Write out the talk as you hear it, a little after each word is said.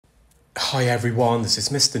Hi everyone, this is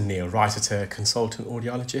Mr. Neil Writer, consultant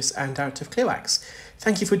audiologist and director of ClearWax.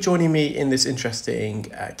 Thank you for joining me in this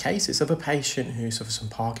interesting case. It's of a patient who suffers from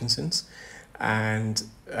Parkinson's, and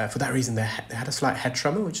for that reason they had a slight head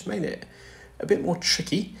tremor, which made it a bit more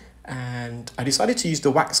tricky. And I decided to use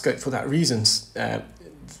the WAXscope for that reason,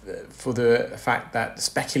 for the fact that the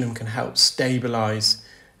speculum can help stabilize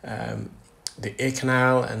the ear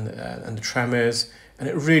canal and the tremors, and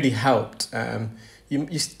it really helped. You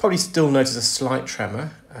probably still notice a slight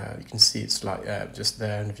tremor. You can see it's like just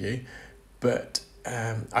there in view, but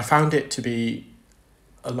I found it to be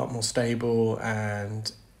a lot more stable and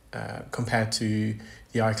compared to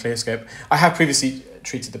the iCLEARscope. I have previously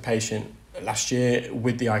treated the patient last year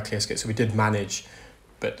with the iCLEARscope, so we did manage,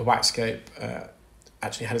 but the WAXscope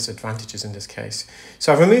actually had its advantages in this case.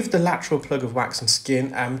 So I've removed the lateral plug of wax and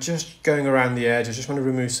skin. I'm just going around the edge. I just want to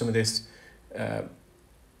remove some of this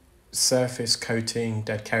surface coating,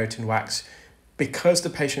 dead keratin wax, because the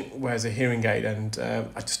patient wears a hearing aid, and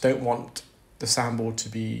I just don't want the soundboard to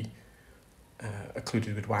be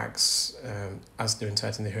occluded with wax as they're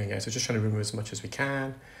inserting the hearing aid. So just trying to remove as much as we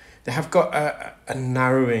can. They have got a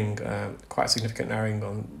narrowing, quite a significant narrowing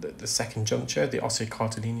on the second juncture, the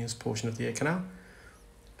osteocartilaneous portion of the ear canal,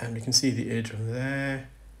 and we can see the eardrum there.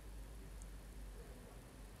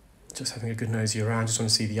 Just having a good nosy around, just want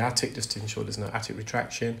to see the attic just to ensure there's no attic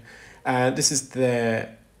retraction. This is the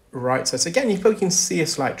right side. So again, you probably can see a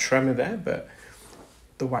slight tremor there, but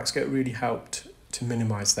the WAXscope really helped to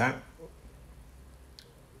minimize that.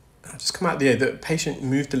 I'll just come out the ear. The patient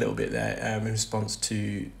moved a little bit there in response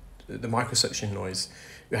to the microsuction noise.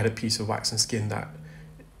 We had a piece of wax and skin that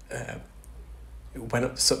it went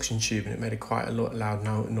up the suction tube, and it made quite a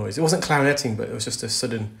loud noise. It wasn't clarinetting, but it was just a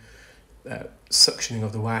sudden suctioning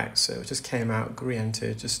of the wax, so it just came out,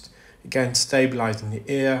 re-entered, just again stabilizing the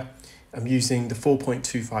ear. I'm using the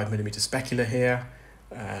 4.25mm specular here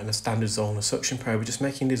and a standard Zollner suction probe. We're just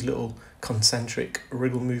making these little concentric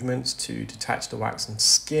wriggle movements to detach the wax and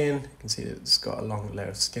skin. You can see that it's got a long layer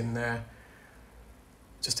of skin there.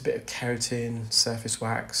 Just a bit of keratin, surface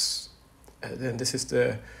wax. Then this is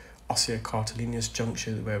the osteocartilaneous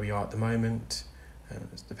juncture where we are at the moment.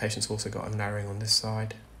 The patient's also got a narrowing on this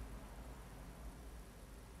side.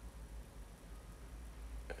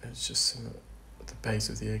 It's just at the base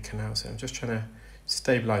of the ear canal, so I'm just trying to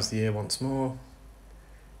stabilize the ear once more.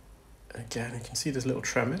 Again, you can see there's little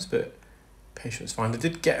tremors, but patient's fine. I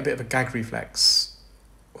did get a bit of a gag reflex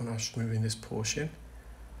when I was moving this portion.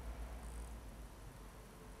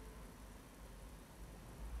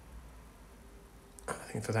 I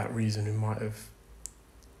think for that reason we might have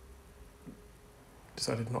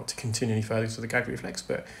decided not to continue any further to the gag reflex,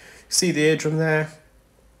 but see the eardrum there.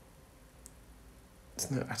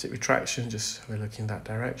 There's no attic retraction, just have a look in that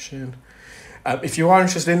direction. If you are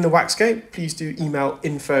interested in the WAXscope, please do email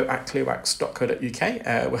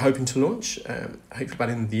info@clearwax.co.uk. We're hoping to launch, hopefully by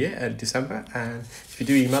the end of the year, early December. And if you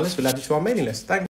do email us, we'll add you to our mailing list. Thanks.